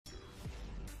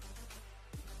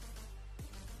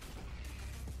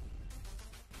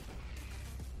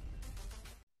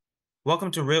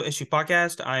Welcome to Real Issue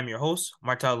Podcast. I am your host,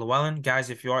 Martel Llewellyn. Guys,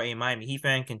 if you are a Miami Heat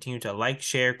fan, continue to like,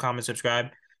 share, comment, subscribe.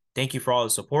 Thank you for all the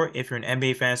support. If you're an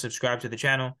NBA fan, subscribe to the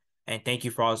channel. And thank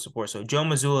you for all the support. So Joe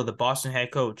Mazzulla, the Boston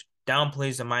head coach,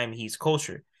 downplays the Miami Heat's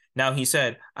culture. Now he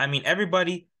said,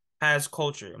 everybody has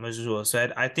culture, Mazzulla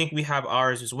said. I think we have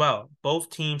ours as well.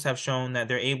 Both teams have shown that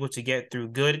they're able to get through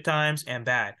good times and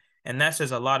bad. And that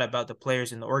says a lot about the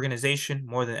players in the organization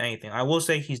more than anything. I will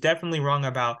say he's definitely wrong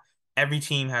about every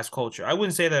team has culture. I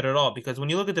wouldn't say that at all because when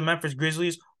you look at the Memphis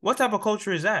Grizzlies, what type of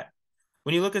culture is that?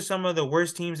 When you look at some of the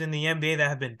worst teams in the NBA that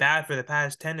have been bad for the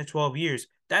past 10 to 12 years,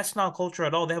 that's not culture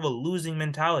at all. They have a losing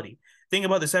mentality. Think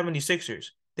about the 76ers.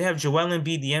 They have Joel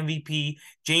Embiid, the MVP,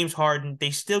 James Harden.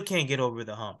 They still can't get over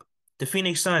the hump. The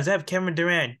Phoenix Suns, they have Kevin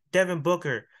Durant, Devin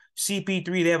Booker, CP3.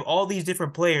 They have all these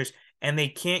different players, and they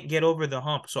can't get over the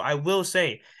hump. So I will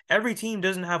say, every team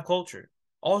doesn't have culture.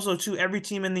 Also, too, every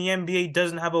team in the NBA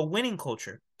doesn't have a winning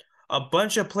culture. A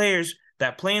bunch of players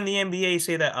that play in the NBA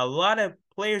say that a lot of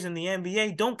players in the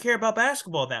NBA don't care about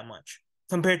basketball that much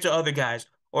compared to other guys,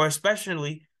 or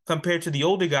especially compared to the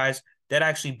older guys that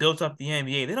actually built up the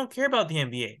NBA. They don't care about the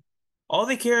NBA. All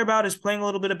they care about is playing a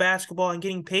little bit of basketball and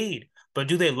getting paid. But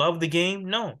do they love the game?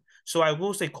 No. So I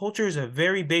will say culture is a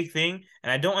very big thing,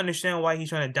 and I don't understand why he's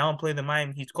trying to downplay the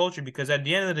Miami Heat's culture because at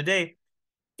the end of the day,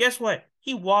 guess what?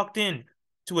 He walked in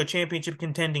to a championship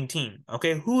contending team.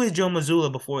 Okay, who is Joe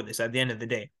Mazzulla before this at the end of the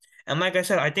day? And like I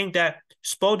said, I think that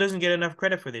Spo doesn't get enough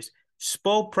credit for this.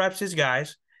 Spo preps his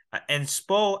guys, and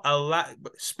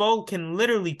Spo can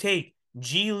literally take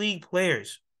G League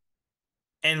players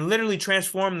and literally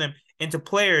transform them into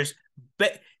players.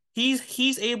 But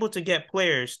he's able to get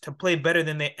players to play better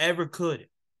than they ever could.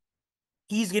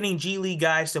 He's getting G League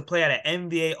guys to play at an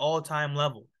NBA all-time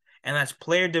level. And that's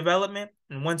player development.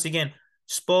 And once again,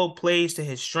 Spo plays to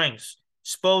his strengths.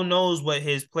 Spo knows what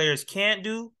his players can't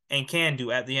do and can do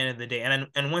at the end of the day.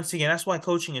 And once again, that's why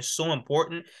coaching is so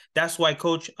important. That's why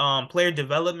player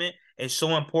development is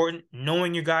so important.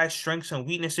 Knowing your guys' strengths and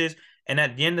weaknesses. And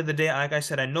at the end of the day, like I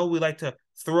said, I know we like to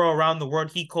throw around the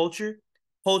word Heat culture.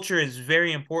 Culture is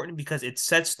very important because it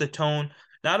sets the tone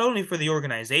not only for the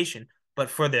organization, but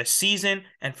for the season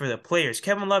and for the players.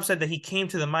 Kevin Love said that he came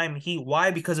to the Miami Heat.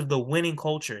 Why? Because of the winning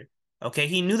culture. Okay,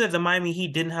 he knew that the Miami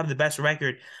Heat didn't have the best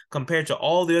record compared to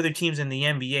all the other teams in the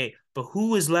NBA, but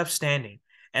who is left standing?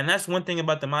 And that's one thing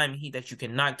about the Miami Heat that you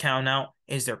cannot count out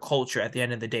is their culture at the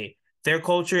end of the day. Their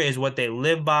culture is what they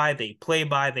live by, they play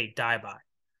by, they die by.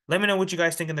 Let me know what you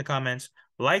guys think in the comments.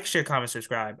 Like, share, comment,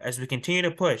 subscribe as we continue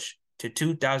to push to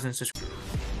 2,000 subscribers.